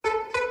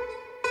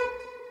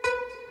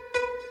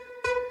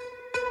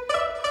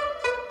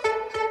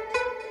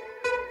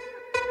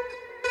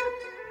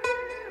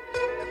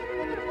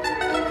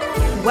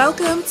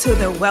Welcome to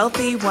the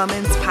Wealthy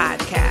Woman's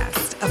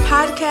Podcast, a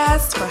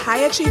podcast for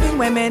high-achieving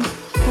women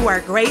who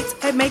are great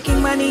at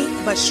making money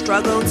but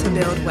struggle to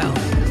build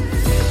wealth.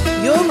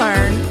 You'll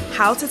learn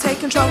how to take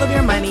control of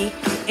your money,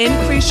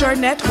 increase your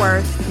net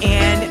worth,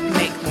 and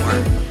make more.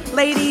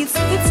 Ladies,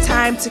 it's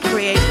time to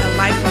create a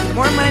life with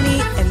more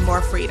money and more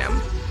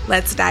freedom.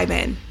 Let's dive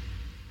in.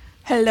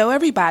 Hello,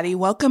 everybody.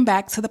 Welcome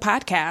back to the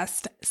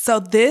podcast. So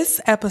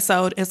this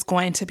episode is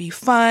going to be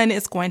fun.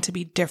 It's going to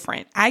be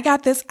different. I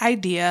got this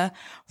idea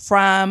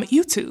from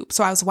YouTube.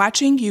 So I was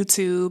watching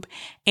YouTube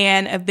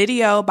and a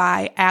video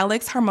by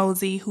Alex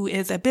Hormozi, who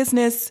is a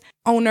business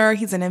owner.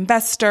 He's an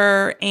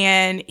investor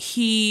and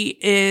he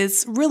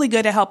is really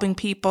good at helping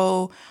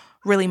people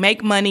really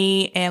make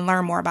money and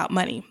learn more about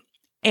money.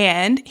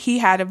 And he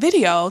had a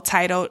video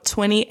titled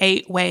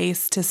 28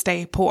 Ways to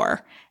Stay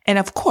Poor. And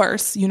of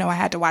course, I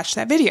had to watch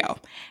that video.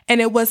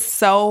 And it was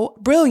so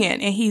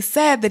brilliant. And he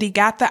said that he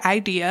got the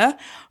idea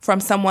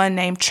from someone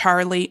named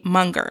Charlie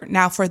Munger.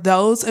 Now, for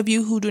those of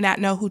you who do not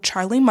know who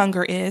Charlie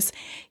Munger is,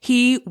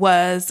 he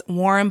was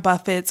Warren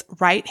Buffett's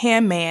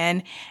right-hand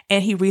man,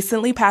 and he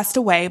recently passed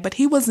away, but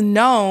he was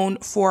known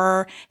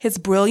for his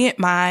brilliant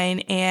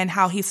mind and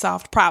how he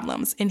solved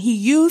problems. And he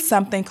used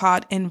something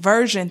called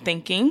inversion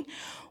thinking,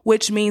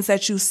 which means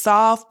that you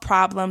solve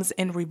problems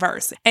in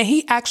reverse. And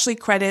he actually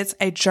credits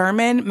a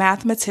German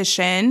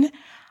mathematician,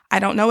 I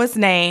don't know his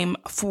name,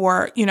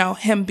 for,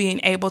 him being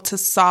able to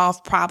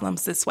solve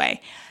problems this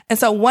way. And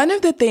so one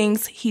of the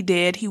things he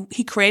did,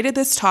 he created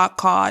this talk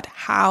called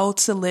How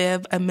to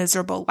Live a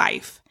Miserable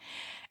Life.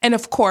 And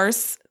of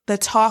course, the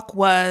talk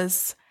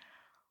was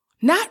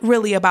not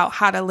really about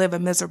how to live a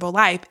miserable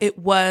life. It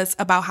was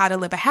about how to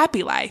live a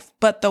happy life.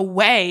 But the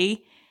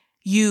way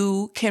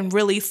you can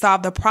really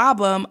solve the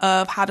problem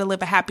of how to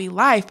live a happy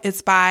life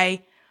is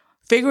by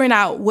figuring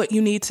out what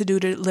you need to do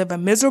to live a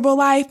miserable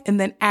life and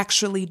then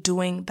actually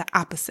doing the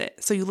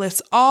opposite. So you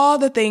list all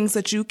the things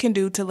that you can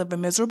do to live a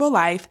miserable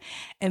life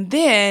and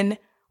then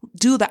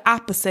do the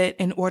opposite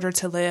in order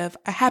to live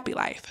a happy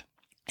life.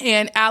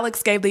 And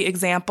Alex gave the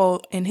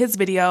example in his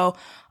video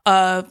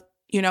of,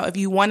 if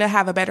you want to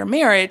have a better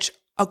marriage,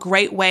 a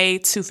great way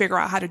to figure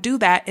out how to do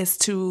that is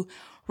to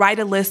write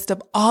a list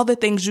of all the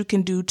things you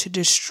can do to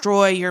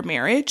destroy your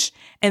marriage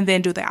and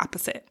then do the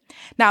opposite.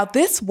 Now,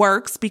 this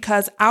works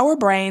because our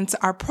brains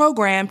are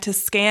programmed to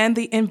scan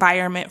the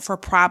environment for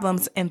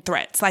problems and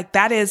threats. Like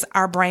that is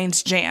our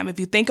brain's jam. If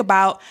you think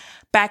about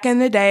back in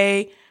the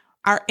day,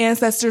 our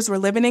ancestors were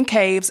living in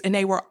caves and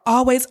they were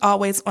always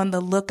on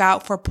the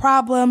lookout for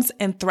problems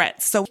and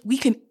threats. So we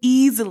can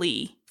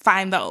easily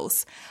find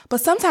those.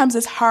 But sometimes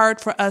it's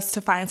hard for us to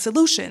find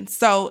solutions.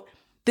 So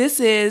this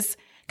is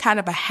kind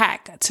of a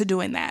hack to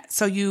doing that.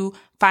 So you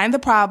find the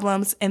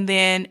problems and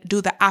then do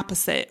the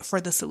opposite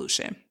for the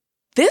solution.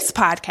 This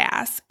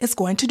podcast is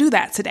going to do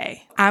that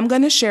today. I'm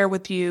going to share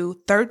with you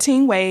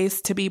 13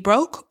 ways to be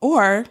broke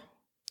or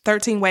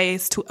 13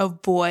 ways to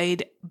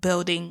avoid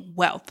building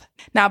wealth.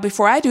 Now,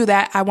 before I do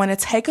that, I want to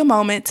take a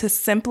moment to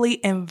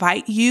simply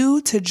invite you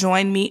to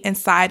join me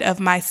inside of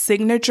my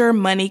signature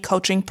money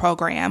coaching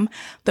program,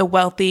 the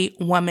Wealthy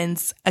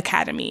Woman's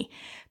Academy.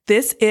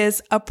 This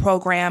is a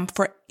program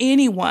for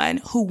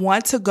anyone who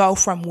wants to go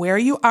from where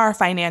you are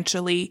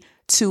financially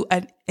to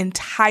an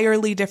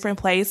entirely different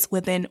place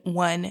within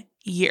 1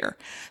 year.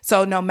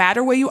 So no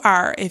matter where you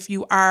are, if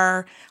you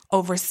are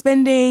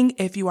overspending,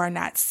 if you are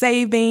not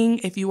saving,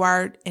 if you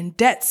are in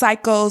debt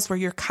cycles where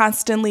you're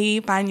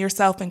constantly find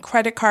yourself in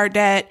credit card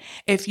debt,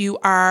 if you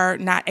are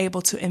not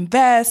able to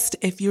invest,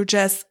 if you're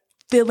just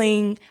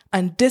feeling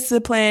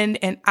undisciplined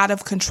and out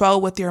of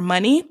control with your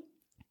money,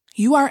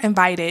 you are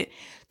invited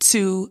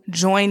to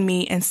join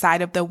me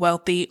inside of the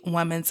Wealthy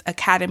Woman's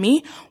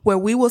Academy, where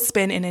we will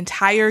spend an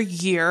entire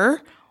year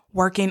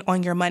working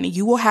on your money.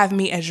 You will have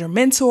me as your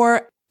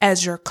mentor,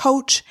 as your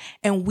coach,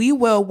 and we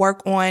will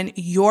work on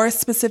your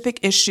specific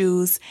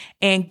issues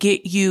and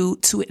get you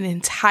to an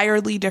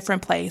entirely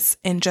different place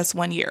in just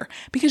 1 year.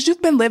 Because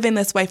you've been living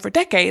this way for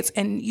decades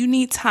and you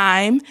need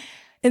time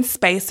and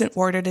space in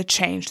order to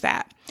change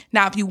that.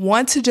 Now, if you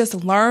want to just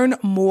learn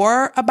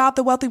more about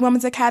the Wealthy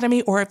Woman's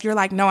Academy, or if you're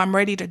like, no, I'm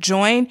ready to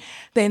join,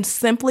 then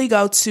simply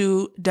go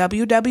to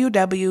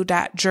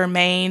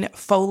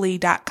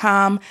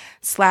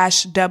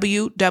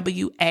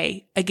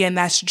www.jermainefoley.com/WWA. Again,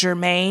 that's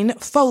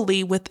Jermaine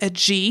Foley with a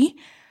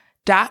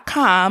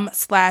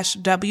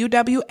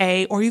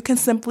G.com/WWA, or you can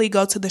simply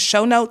go to the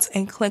show notes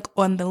and click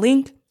on the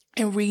link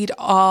and read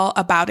all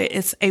about it.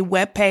 It's a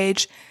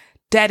webpage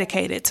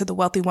dedicated to the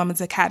Wealthy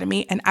Woman's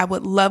Academy, and I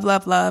would love,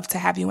 love, love to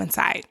have you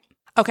inside.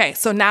 Okay,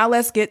 so now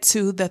let's get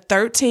to the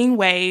 13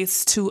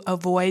 ways to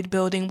avoid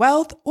building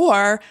wealth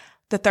or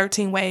the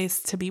 13 ways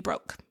to be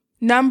broke.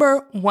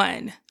 Number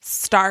 1,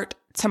 start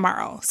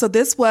tomorrow. So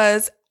this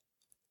was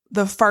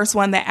the first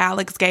one that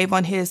Alex gave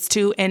on his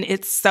too, and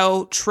it's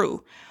so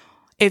true.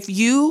 If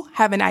you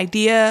have an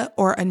idea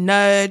or a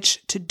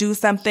nudge to do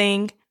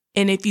something,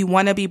 and if you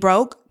want to be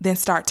broke, then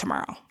start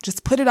tomorrow.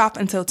 Just put it off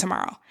until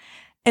tomorrow.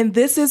 And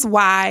this is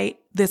why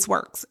this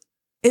works.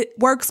 It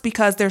works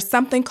because there's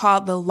something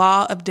called the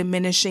law of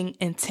diminishing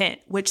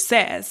intent, which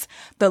says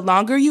the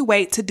longer you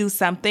wait to do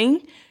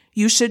something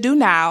you should do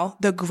now,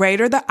 the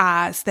greater the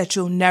odds that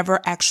you'll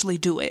never actually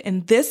do it.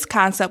 And this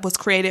concept was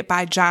created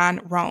by John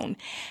Rohn.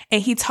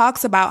 And he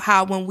talks about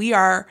how when we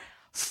are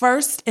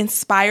first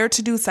inspired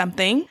to do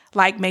something,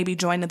 like maybe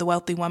joining the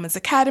Wealthy Woman's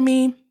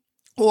Academy,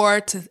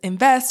 or to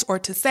invest or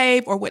to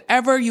save or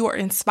whatever you are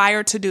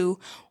inspired to do,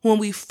 when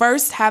we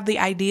first have the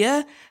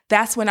idea,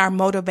 that's when our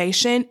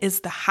motivation is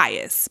the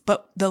highest.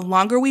 But the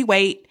longer we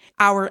wait,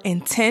 our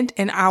intent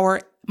and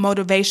our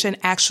motivation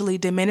actually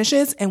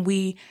diminishes, and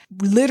we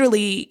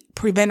literally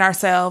prevent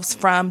ourselves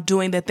from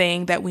doing the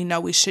thing that we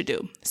know we should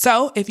do.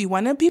 So if you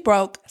want to be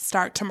broke,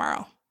 start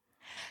tomorrow.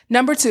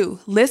 Number 2,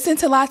 listen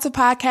to lots of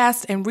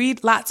podcasts and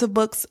read lots of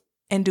books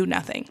and do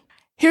nothing.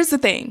 Here's the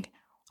thing.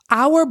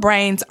 Our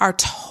brains are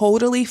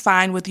totally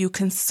fine with you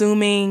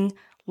consuming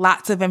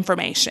lots of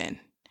information,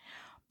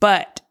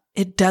 but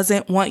it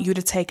doesn't want you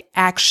to take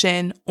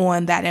action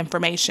on that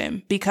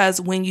information, because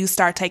when you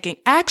start taking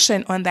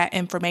action on that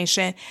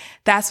information,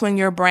 that's when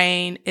your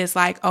brain is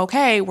like,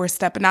 okay, we're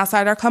stepping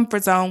outside our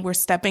comfort zone. We're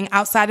stepping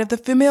outside of the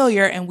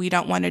familiar, and we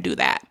don't want to do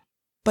that.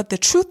 But the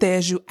truth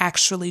is you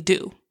actually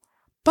do.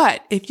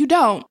 But if you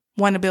don't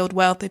want to build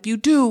wealth, if you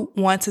do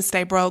want to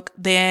stay broke,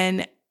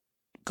 then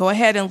go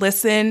ahead and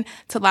listen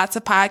to lots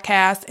of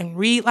podcasts and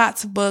read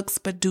lots of books,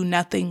 but do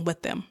nothing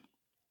with them.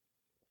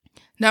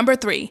 Number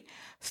 3,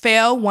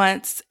 fail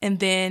once and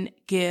then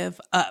give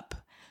up.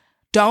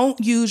 Don't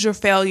use your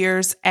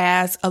failures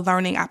as a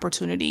learning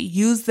opportunity.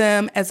 Use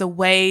them as a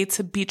way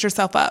to beat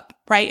yourself up,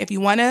 right? If you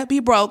want to be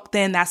broke,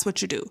 then that's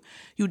what you do.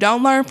 You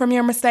don't learn from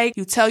your mistake.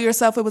 You tell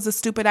yourself it was a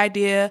stupid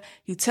idea.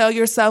 You tell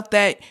yourself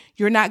that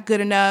you're not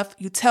good enough.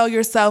 You tell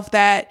yourself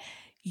that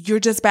you're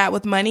just bad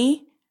with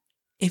money.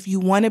 If you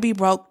want to be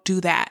broke, do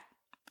that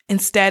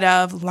instead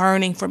of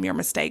learning from your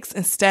mistakes,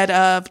 instead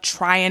of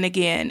trying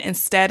again,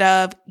 instead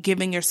of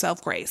giving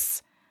yourself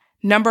grace.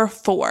 Number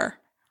 4,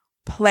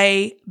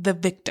 play the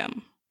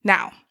victim.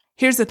 Now,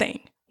 here's the thing.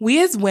 We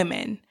as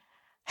women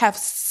have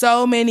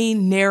so many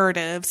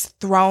narratives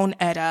thrown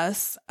at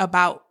us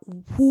about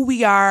who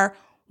we are,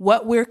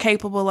 what we're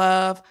capable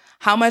of,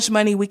 how much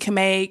money we can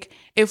make,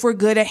 if we're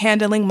good at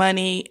handling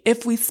money,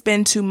 if we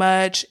spend too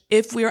much,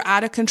 if we're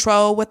out of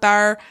control with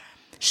our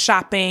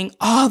shopping,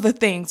 all the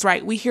things,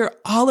 right? We hear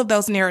all of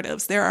those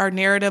narratives. There are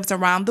narratives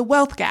around the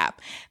wealth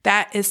gap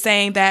that is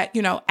saying that,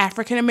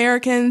 African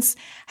Americans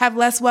have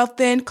less wealth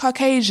than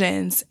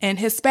Caucasians and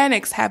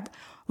Hispanics have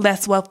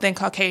less wealth than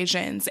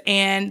Caucasians.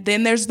 And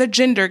then there's the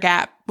gender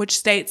gap, which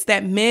states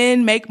that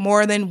men make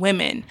more than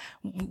women.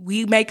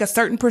 We make a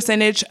certain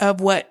percentage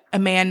of what a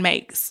man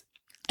makes.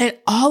 And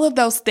all of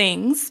those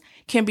things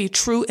can be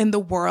true in the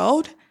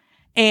world,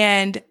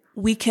 and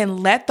we can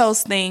let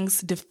those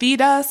things defeat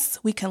us.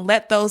 We can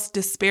let those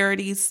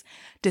disparities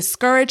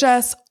discourage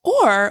us,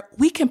 or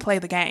we can play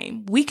the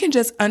game. We can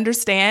just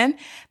understand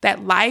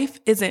that life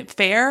isn't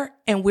fair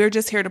and we're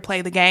just here to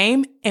play the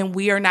game, and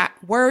we are not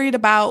worried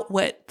about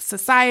what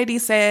society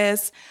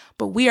says,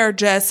 but we are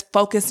just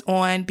focused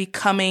on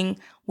becoming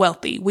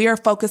wealthy. We are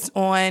focused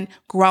on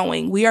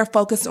growing. We are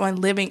focused on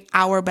living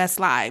our best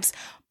lives.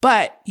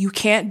 But you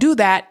can't do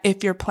that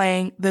if you're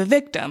playing the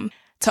victim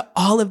to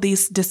all of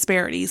these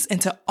disparities and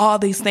to all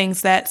these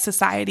things that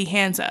society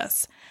hands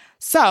us.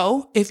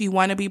 So if you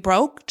want to be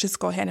broke, just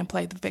go ahead and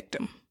play the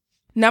victim.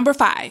 Number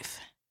 5,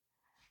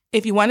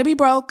 if you want to be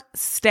broke,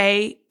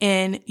 stay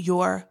in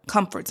your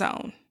comfort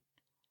zone.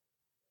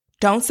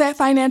 Don't set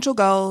financial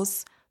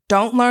goals.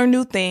 Don't learn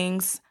new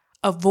things.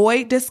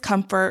 Avoid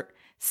discomfort.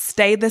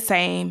 Stay the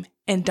same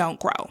and don't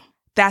grow.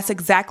 That's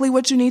exactly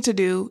what you need to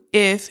do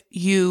if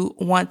you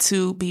want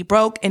to be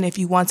broke and if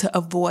you want to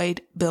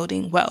avoid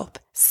building wealth.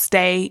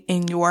 Stay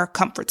in your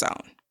comfort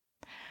zone.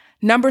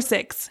 Number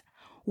 6,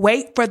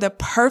 wait for the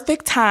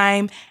perfect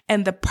time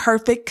and the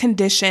perfect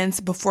conditions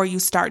before you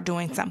start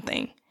doing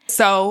something.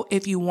 So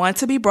if you want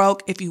to be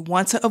broke, if you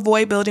want to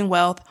avoid building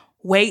wealth,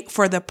 wait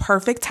for the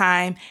perfect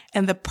time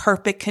and the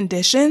perfect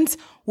conditions,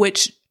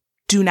 which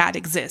do not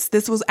exist.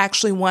 This was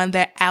actually one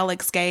that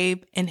Alex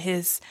gave in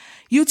his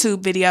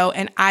YouTube video,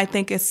 and I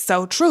think it's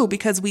so true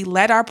because we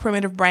let our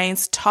primitive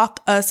brains talk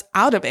us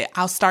out of it.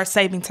 I'll start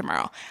saving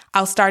tomorrow.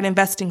 I'll start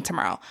investing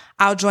tomorrow.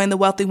 I'll join the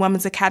Wealthy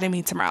Woman's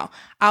Academy tomorrow.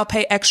 I'll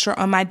pay extra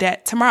on my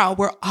debt tomorrow.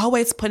 We're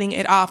always putting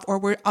it off, or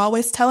we're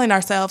always telling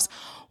ourselves,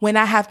 when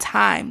I have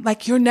time.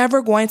 Like, you're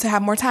never going to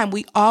have more time.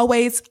 We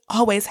always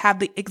have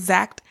the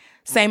exact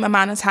same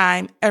amount of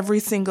time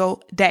every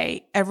single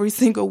day, every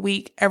single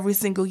week, every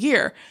single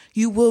year.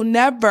 You will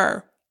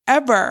never,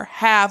 ever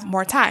have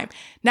more time.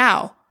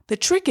 Now, the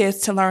trick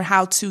is to learn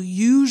how to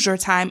use your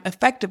time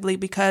effectively,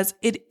 because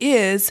it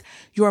is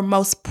your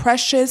most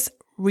precious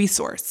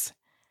resource.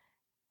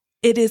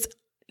 It is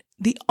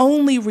the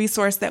only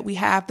resource that we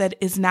have that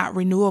is not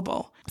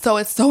renewable. So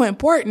it's so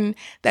important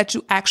that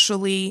you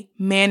actually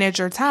manage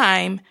your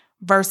time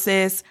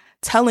versus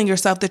telling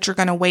yourself that you're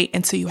going to wait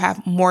until you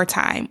have more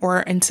time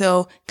or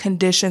until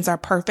conditions are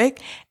perfect.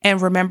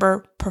 And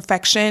remember,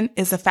 perfection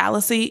is a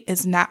fallacy,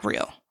 is not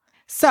real.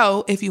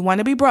 So if you want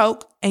to be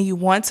broke and you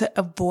want to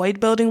avoid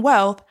building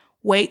wealth,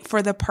 wait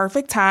for the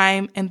perfect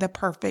time and the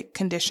perfect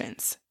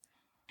conditions.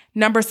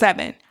 Number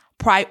 7,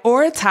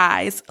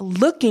 prioritize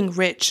looking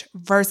rich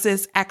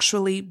versus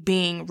actually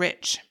being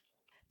rich.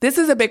 This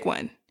is a big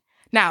one.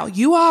 Now,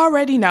 you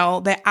already know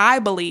that I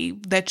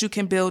believe that you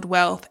can build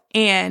wealth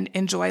and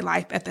enjoy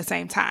life at the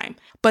same time.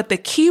 But the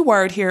key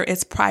word here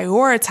is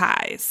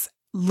prioritize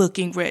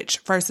looking rich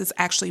versus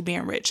actually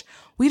being rich.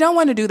 We don't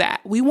want to do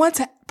that. We want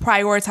to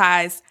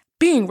prioritize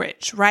being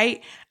rich,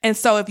 right? And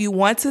so if you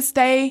want to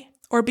stay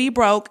or be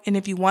broke, and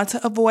if you want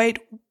to avoid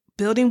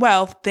building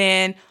wealth,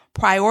 then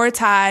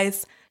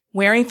prioritize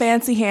wearing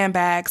fancy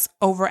handbags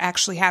over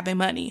actually having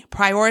money.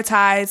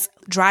 Prioritize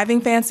driving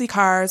fancy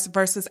cars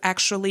versus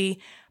actually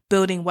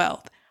building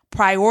wealth.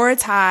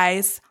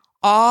 Prioritize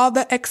all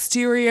the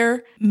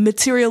exterior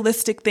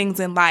materialistic things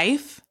in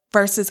life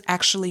versus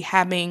actually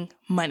having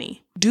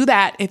money. Do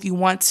that if you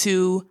want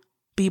to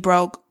be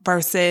broke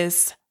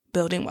versus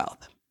building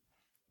wealth.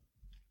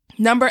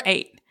 Number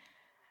 8,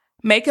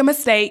 make a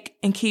mistake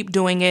and keep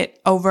doing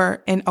it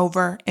over and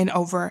over and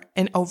over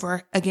and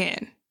over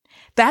again.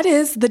 That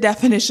is the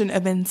definition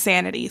of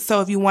insanity.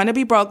 So if you want to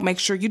be broke, make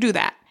sure you do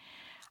that.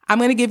 I'm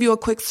going to give you a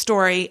quick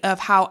story of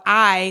how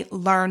I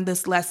learned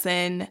this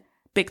lesson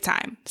big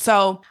time.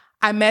 So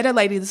I met a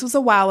lady, this was a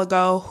while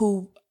ago,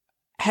 who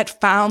had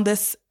found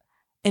this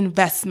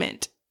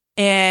investment.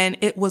 And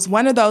it was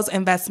one of those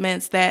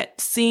investments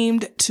that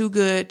seemed too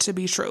good to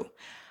be true.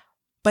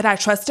 But I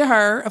trusted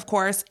her, of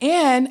course,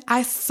 and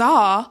I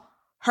saw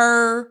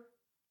her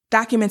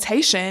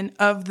documentation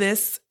of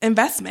this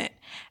investment.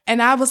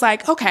 And I was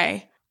like,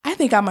 okay, I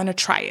think I'm going to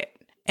try it.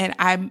 And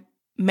I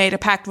made a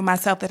pact with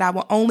myself that I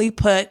will only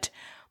put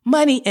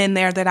money in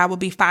there that I will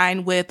be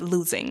fine with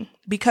losing,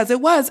 because it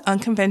was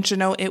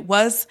unconventional. It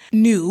was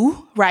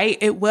new, right?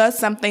 It was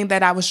something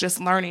that I was just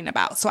learning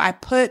about. So I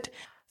put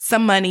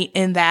some money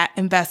in that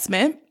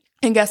investment,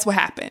 and guess what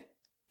happened?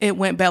 It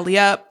went belly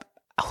up.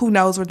 Who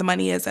knows where the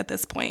money is at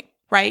this point,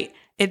 right?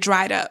 It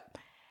dried up.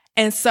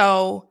 And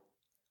so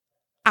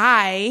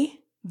I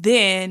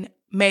then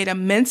made a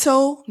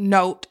mental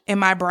note in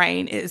my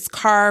brain. It is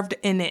carved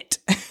in it.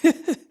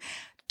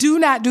 Do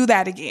not do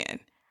that again,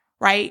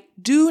 right?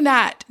 Do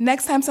not.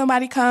 Next time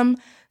somebody comes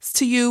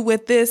to you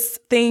with this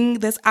thing,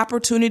 this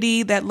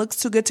opportunity that looks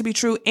too good to be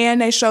true,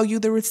 and they show you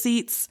the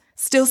receipts,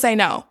 still say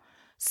no.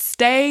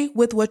 Stay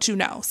with what you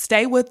know.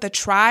 Stay with the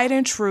tried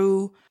and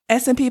true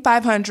S&P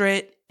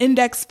 500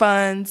 index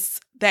funds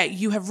that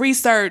you have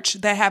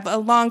researched, that have a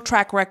long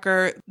track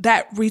record,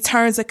 that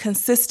returns a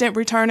consistent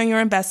return on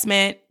your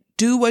investment.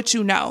 Do what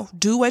you know.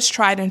 Do what's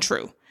tried and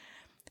true.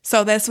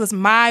 So this was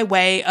my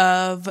way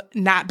of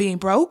not being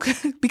broke,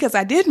 because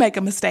I did make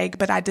a mistake,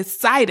 but I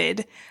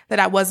decided that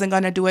I wasn't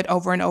going to do it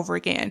over and over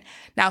again.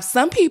 Now,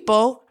 some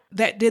people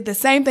that did the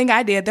same thing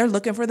I did, they're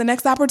looking for the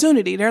next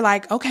opportunity. They're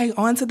like, okay,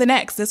 on to the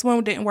next. This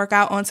one didn't work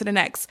out, on to the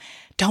next.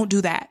 Don't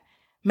do that.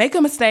 Make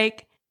a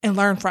mistake and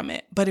learn from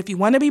it. But if you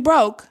want to be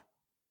broke,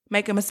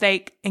 make a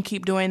mistake and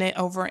keep doing it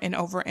over and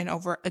over and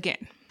over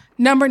again.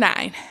 Number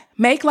 9,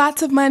 make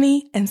lots of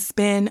money and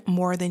spend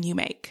more than you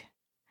make.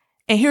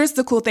 And here's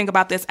the cool thing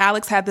about this.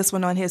 Alex had this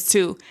one on his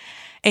too.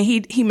 And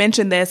he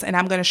mentioned this, and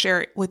I'm going to share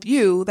it with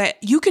you, that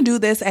you can do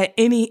this at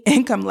any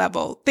income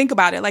level. Think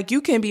about it. Like, you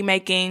can be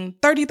making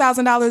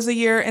 $30,000 a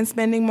year and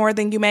spending more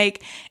than you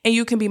make, and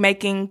you can be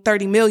making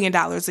 $30 million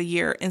a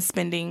year and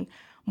spending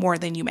more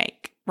than you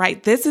make,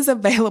 right? This is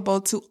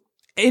available to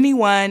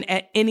anyone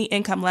at any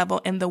income level.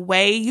 And the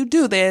way you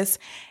do this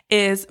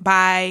is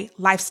by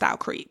lifestyle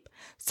creep.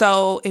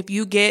 So if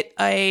you get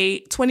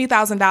a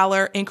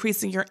 $20,000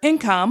 increase in your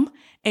income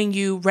and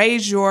you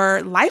raise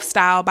your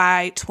lifestyle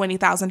by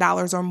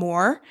 $20,000 or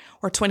more,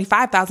 or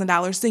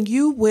 $25,000, then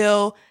you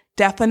will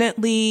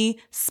definitely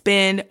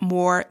spend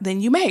more than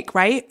you make,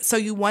 right? So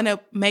you want to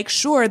make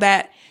sure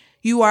that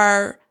you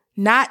are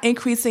not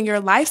increasing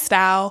your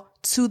lifestyle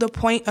to the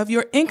point of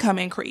your income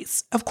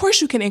increase. Of course,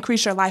 you can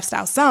increase your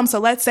lifestyle some. So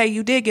let's say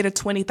you did get a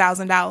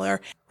 $20,000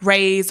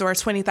 raise or a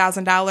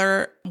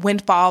 $20,000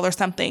 windfall or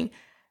something.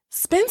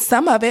 Spend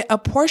some of it, a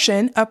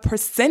portion, a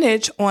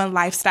percentage on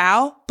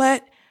lifestyle,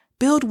 but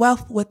build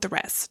wealth with the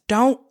rest.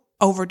 Don't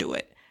overdo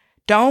it.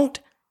 Don't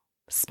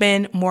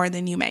spend more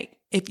than you make.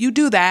 If you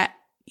do that,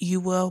 you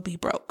will be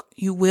broke.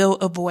 You will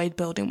avoid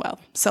building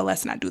wealth. So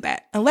let's not do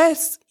that.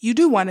 Unless you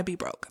do want to be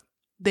broke,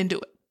 then do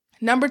it.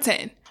 Number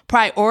 10,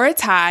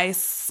 prioritize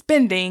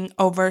spending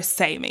over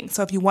saving.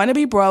 So if you want to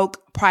be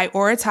broke,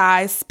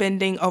 prioritize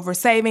spending over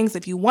savings.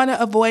 If you want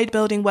to avoid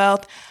building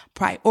wealth,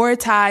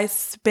 prioritize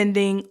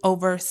spending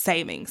over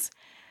savings.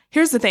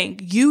 Here's the thing.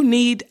 You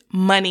need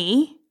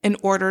money in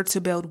order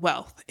to build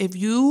wealth. If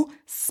you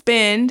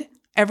spend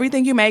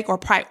everything you make or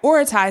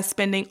prioritize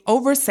spending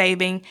over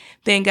saving,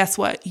 then guess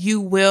what? You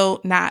will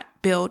not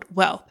build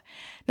wealth.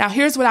 Now,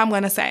 here's what I'm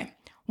going to say.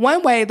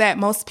 One way that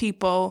most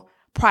people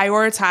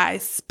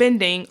prioritize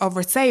spending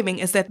over saving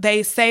is that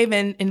they save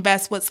and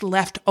invest what's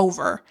left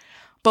over.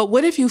 But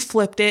what if you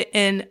flipped it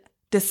and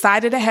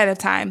decided ahead of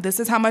time, this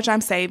is how much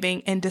I'm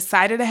saving, and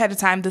decided ahead of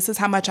time, this is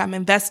how much I'm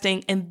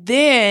investing, and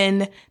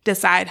then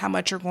decide how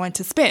much you're going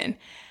to spend.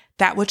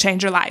 That will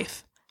change your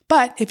life.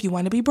 But if you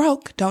want to be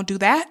broke, don't do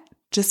that.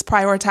 Just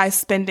prioritize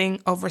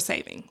spending over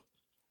saving.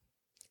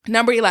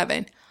 Number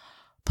 11,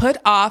 put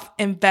off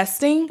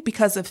investing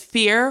because of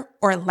fear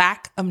or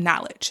lack of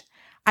knowledge.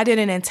 I did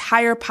an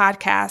entire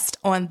podcast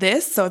on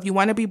this. So if you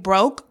want to be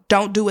broke,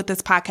 don't do what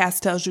this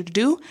podcast tells you to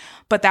do.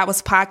 But that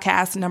was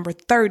podcast number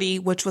 30,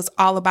 which was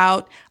all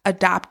about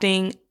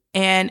adopting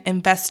an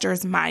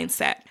investor's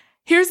mindset.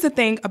 Here's the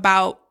thing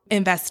about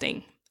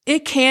investing.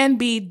 It can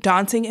be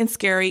daunting and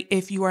scary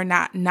if you are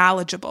not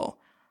knowledgeable.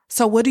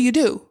 So what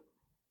do?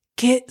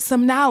 Get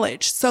some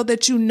knowledge so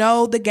that you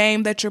know the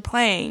game that you're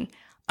playing.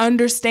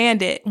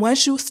 Understand it.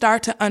 Once you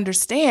start to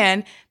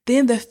understand,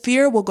 then the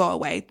fear will go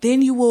away.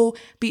 Then you will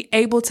be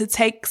able to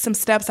take some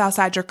steps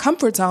outside your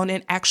comfort zone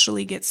and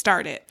actually get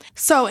started.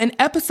 So in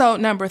episode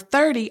number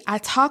 30, I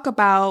talk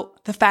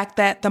about the fact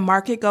that the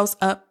market goes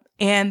up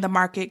and the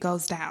market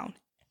goes down.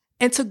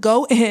 And to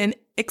go in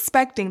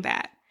expecting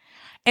that.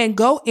 And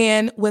go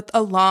in with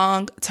a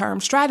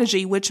long-term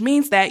strategy, which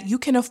means that you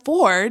can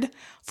afford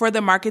for the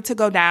market to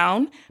go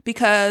down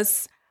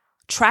because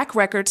track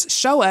records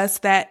show us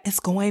that it's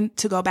going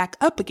to go back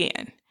up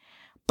again.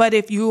 But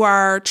if you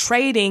are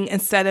trading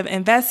instead of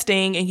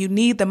investing and you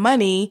need the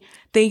money,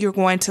 then you're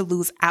going to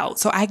lose out.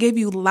 So I gave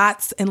you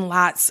lots and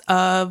lots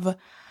of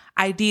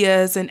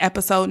ideas in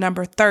episode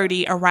number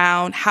 30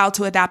 around how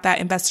to adopt that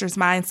investor's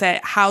mindset,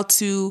 how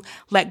to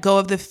let go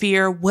of the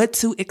fear, what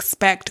to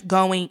expect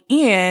going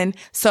in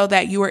so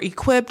that you are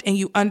equipped and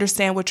you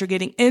understand what you're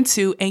getting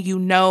into and you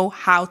know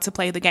how to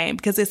play the game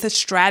because it's a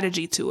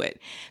strategy to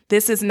it.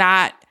 This is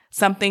not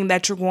something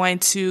that you're going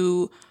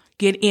to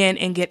get in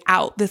and get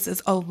out. This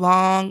is a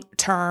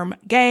long-term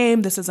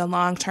game. This is a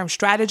long-term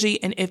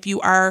strategy. And if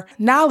you are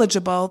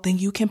knowledgeable, then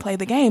you can play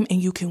the game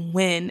and you can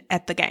win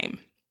at the game.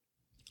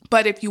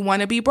 But if you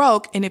want to be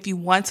broke and if you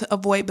want to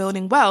avoid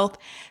building wealth,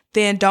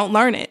 then don't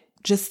learn it.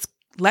 Just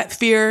let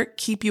fear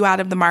keep you out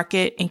of the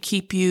market and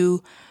keep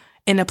you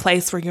in a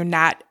place where you're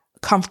not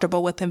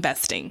comfortable with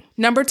investing.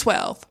 Number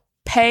 12.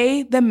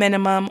 Pay the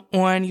minimum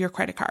on your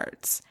credit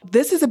cards.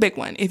 This is a big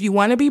one. If you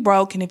want to be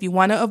broke and if you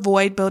want to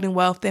avoid building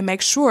wealth, then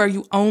make sure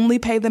you only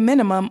pay the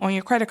minimum on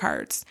your credit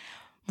cards.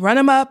 Run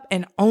them up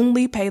and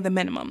only pay the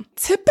minimum.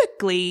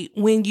 Typically,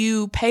 when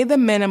you pay the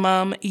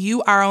minimum,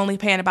 you are only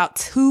paying about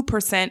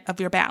 2% of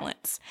your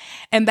balance.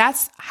 And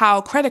that's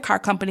how credit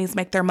card companies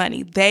make their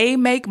money. They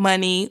make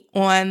money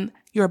on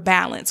your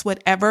balance.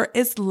 Whatever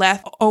is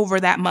left over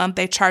that month,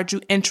 they charge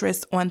you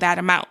interest on that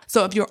amount.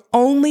 So if you're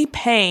only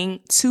paying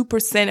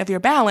 2% of your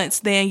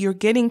balance, then you're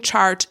getting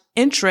charged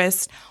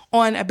interest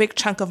on a big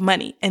chunk of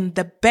money and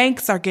the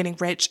banks are getting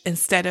rich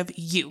instead of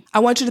you. I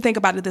want you to think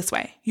about it this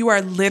way. You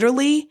are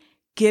literally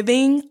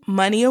giving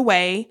money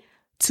away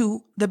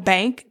to the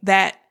bank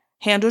that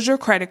handles your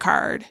credit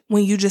card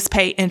when you just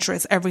pay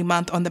interest every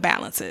month on the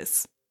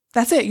balances.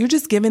 That's it. You're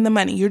just giving the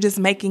money. You're just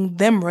making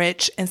them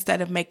rich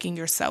instead of making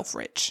yourself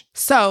rich.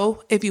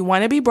 So if you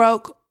want to be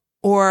broke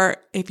or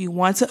if you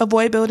want to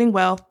avoid building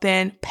wealth,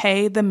 then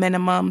pay the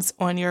minimums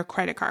on your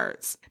credit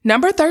cards.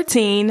 Number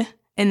 13,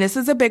 and this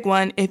is a big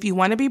one. If you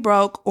want to be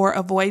broke or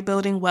avoid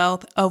building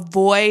wealth,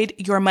 avoid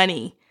your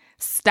money.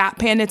 Stop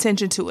paying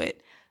attention to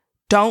it.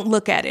 Don't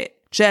look at it.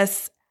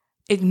 Just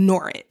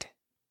ignore it.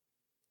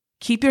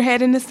 Keep your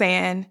head in the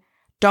sand.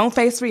 Don't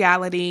face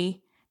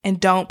reality and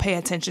don't pay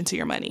attention to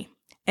your money.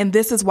 And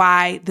this is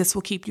why this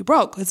will keep you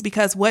broke. It's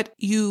because what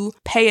you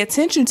pay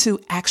attention to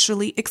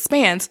actually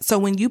expands. So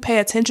when you pay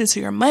attention to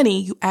your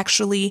money, you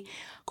actually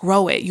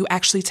grow it. You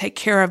actually take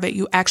care of it.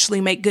 You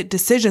actually make good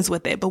decisions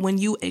with it. But when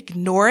you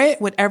ignore it,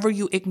 whatever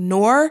you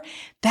ignore,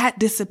 that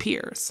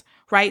disappears,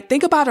 right?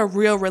 Think about a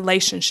real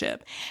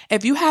relationship.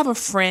 If you have a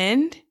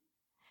friend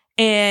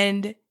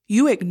and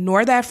you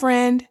ignore that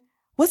friend,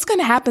 what's going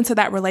to happen to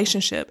that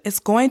relationship? It's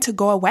going to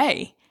go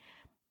away.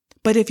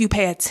 But if you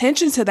pay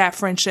attention to that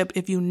friendship,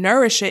 if you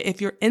nourish it, if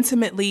you're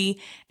intimately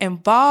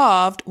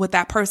involved with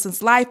that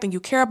person's life and you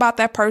care about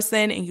that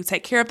person and you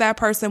take care of that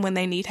person when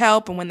they need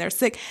help and when they're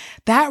sick,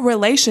 that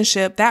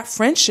relationship, that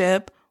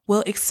friendship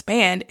will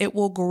expand. It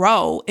will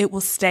grow. It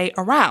will stay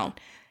around.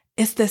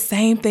 It's the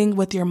same thing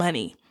with your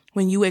money.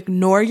 When you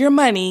ignore your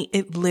money,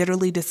 it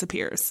literally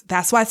disappears.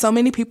 That's why so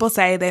many people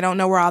say they don't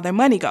know where all their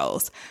money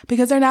goes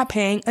because they're not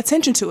paying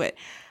attention to it.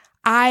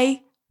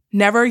 I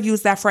never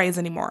use that phrase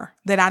anymore,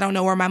 that I don't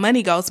know where my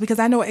money goes, because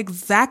I know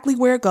exactly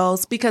where it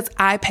goes because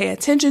I pay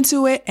attention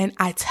to it and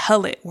I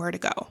tell it where to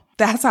go.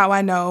 That's how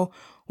I know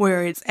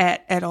where it's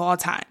at all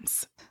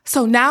times.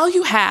 So now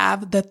you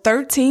have the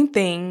 13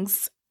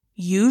 things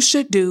you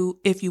should do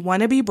if you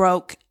want to be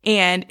broke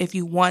and if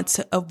you want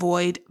to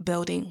avoid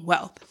building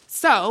wealth.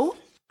 So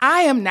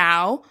I am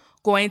now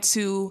going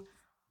to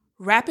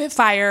rapid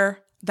fire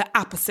the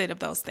opposite of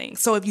those things.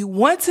 So if you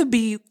want to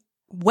be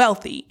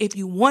wealthy, if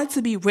you want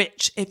to be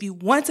rich, if you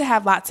want to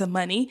have lots of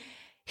money,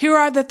 here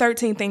are the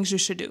 13 things you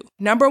should do.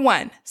 Number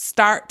 1,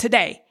 start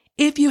today.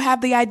 If you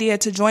have the idea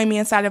to join me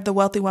inside of the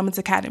Wealthy Woman's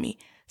Academy,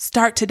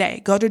 Start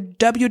today. Go to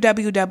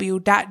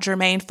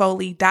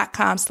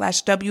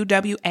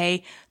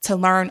www.jermainefoley.com/WWA to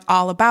learn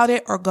all about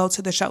it, or go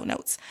to the show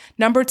notes.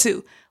 Number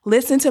 2,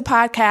 listen to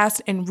podcasts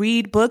and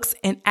read books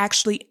and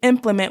actually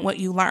implement what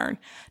you learn.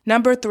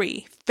 Number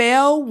 3,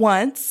 fail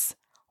once,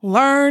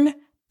 learn,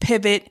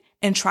 pivot,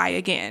 and try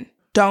again.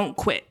 Don't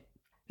quit.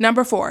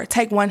 Number 4,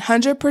 take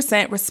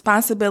 100%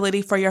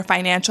 responsibility for your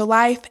financial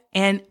life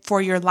and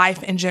for your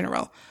life in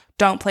general.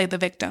 Don't play the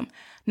victim.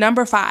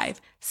 Number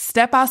 5,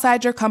 step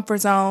outside your comfort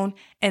zone.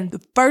 And the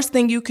first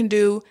thing you can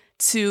do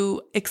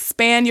to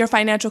expand your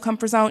financial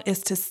comfort zone is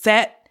to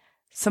set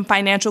some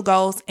financial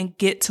goals and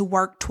get to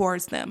work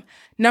towards them.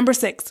 Number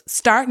 6,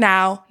 start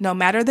now. No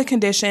matter the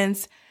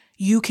conditions,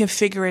 you can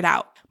figure it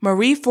out.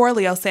 Marie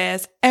Forleo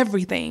says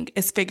everything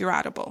is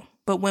figure-outable.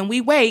 But when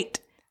we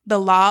wait, the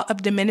law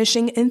of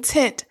diminishing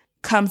intent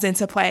comes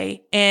into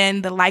play,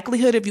 and the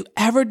likelihood of you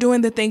ever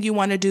doing the thing you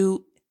want to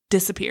do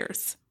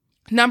disappears.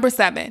 Number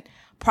 7,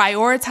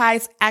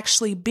 prioritize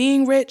actually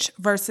being rich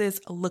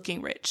versus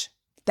looking rich.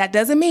 That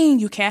doesn't mean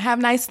you can't have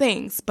nice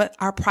things, but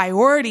our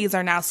priorities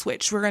are now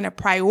switched. We're going to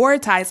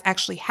prioritize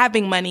actually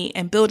having money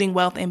and building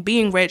wealth and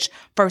being rich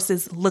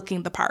versus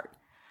looking the part.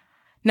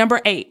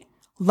 Number 8,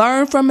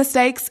 learn from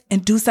mistakes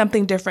and do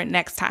something different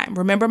next time.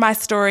 Remember my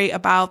story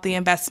about the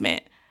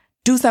investment.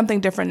 Do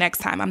something different next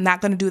time. I'm not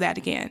going to do that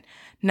again.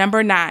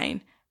 Number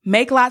 9,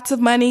 make lots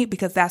of money,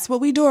 because that's what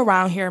we do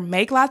around here.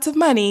 Make lots of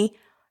money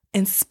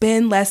and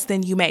spend less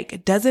than you make.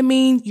 It doesn't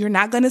mean you're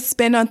not going to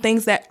spend on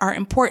things that are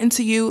important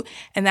to you.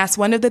 And that's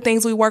one of the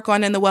things we work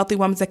on in the Wealthy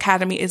Woman's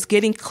Academy, is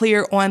getting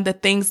clear on the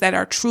things that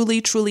are truly,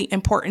 truly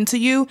important to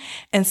you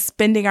and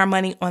spending our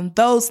money on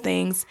those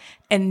things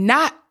and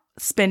not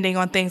spending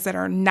on things that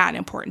are not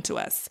important to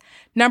us.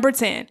 Number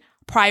 10,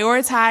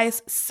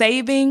 prioritize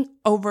saving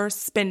over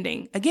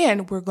spending.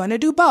 Again, we're going to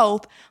do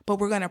both, but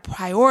we're going to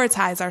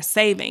prioritize our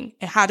saving.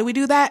 And how do we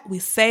do that? We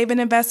save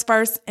and invest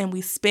first, and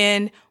we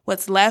spend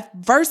what's left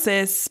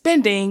versus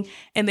spending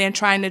and then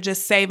trying to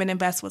just save and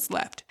invest what's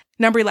left.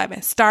 Number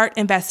 11, start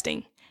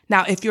investing.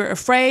 Now, if you're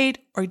afraid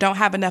or you don't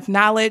have enough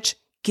knowledge,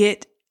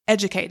 get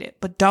educated,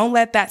 but don't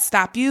let that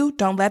stop you.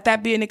 Don't let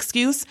that be an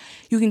excuse.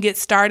 You can get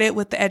started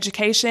with the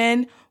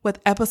education with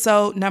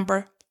episode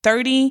number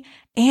 30.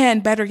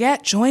 And better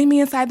yet, join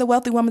me inside the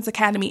Wealthy Woman's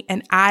Academy,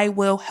 and I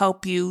will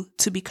help you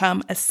to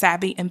become a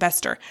savvy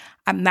investor.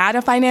 I'm not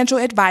a financial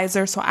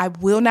advisor, so I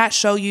will not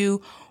show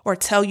you or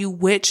tell you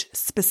which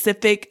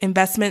specific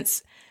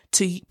investments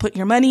to put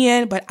your money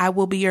in, but I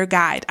will be your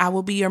guide. I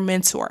will be your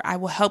mentor. I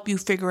will help you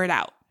figure it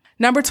out.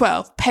 Number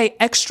 12, pay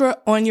extra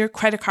on your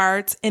credit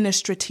cards in a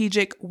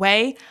strategic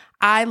way.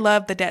 I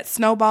love the debt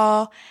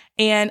snowball.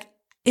 And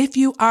if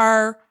you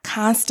are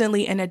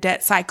constantly in a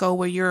debt cycle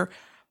where you're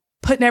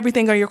putting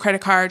everything on your credit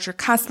cards, you're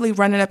constantly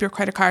running up your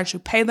credit cards, you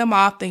pay them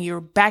off, then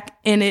you're back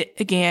in it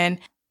again,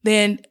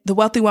 then the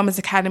Wealthy Woman's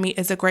Academy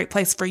is a great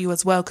place for you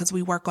as well, because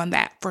we work on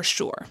that for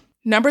sure.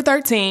 Number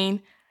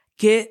 13,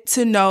 get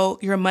to know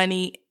your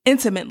money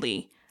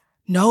intimately.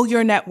 Know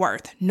your net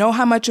worth. Know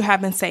how much you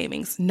have in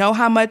savings. Know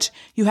how much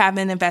you have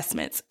in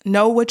investments.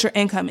 Know what your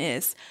income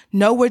is.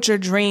 Know what your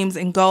dreams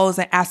and goals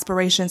and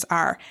aspirations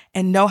are,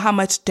 and know how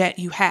much debt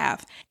you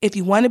have. If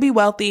you want to be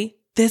wealthy,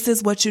 this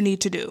is what you need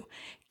to do.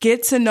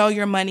 Get to know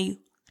your money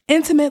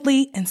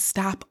intimately and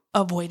stop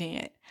avoiding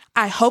it.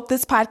 I hope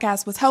this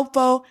podcast was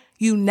helpful.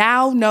 You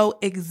now know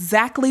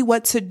exactly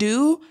what to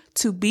do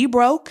to be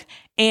broke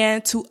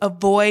and to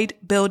avoid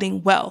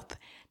building wealth.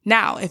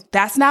 Now, if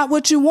that's not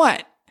what you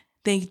want,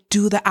 then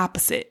do the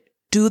opposite.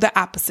 Do the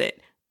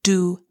opposite.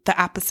 Do the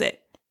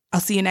opposite. I'll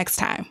see you next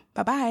time.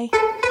 Bye-bye.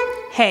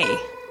 Hey,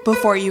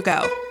 before you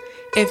go,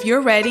 if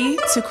you're ready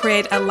to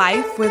create a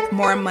life with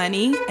more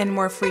money and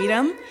more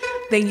freedom,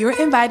 then you're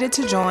invited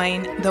to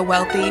join the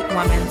Wealthy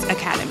Woman's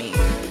Academy,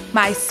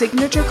 my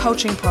signature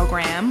coaching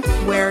program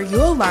where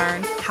you'll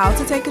learn how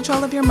to take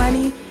control of your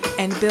money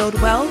and build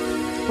wealth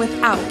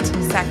without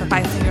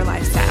sacrificing your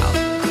lifestyle.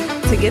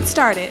 To get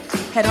started,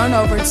 head on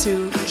over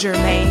to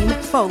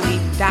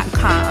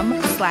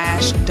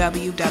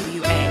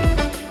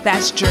jermainefoley.com/WWA.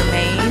 That's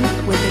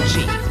Jermaine with a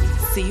G.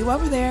 See you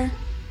over there.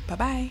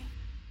 Bye-bye.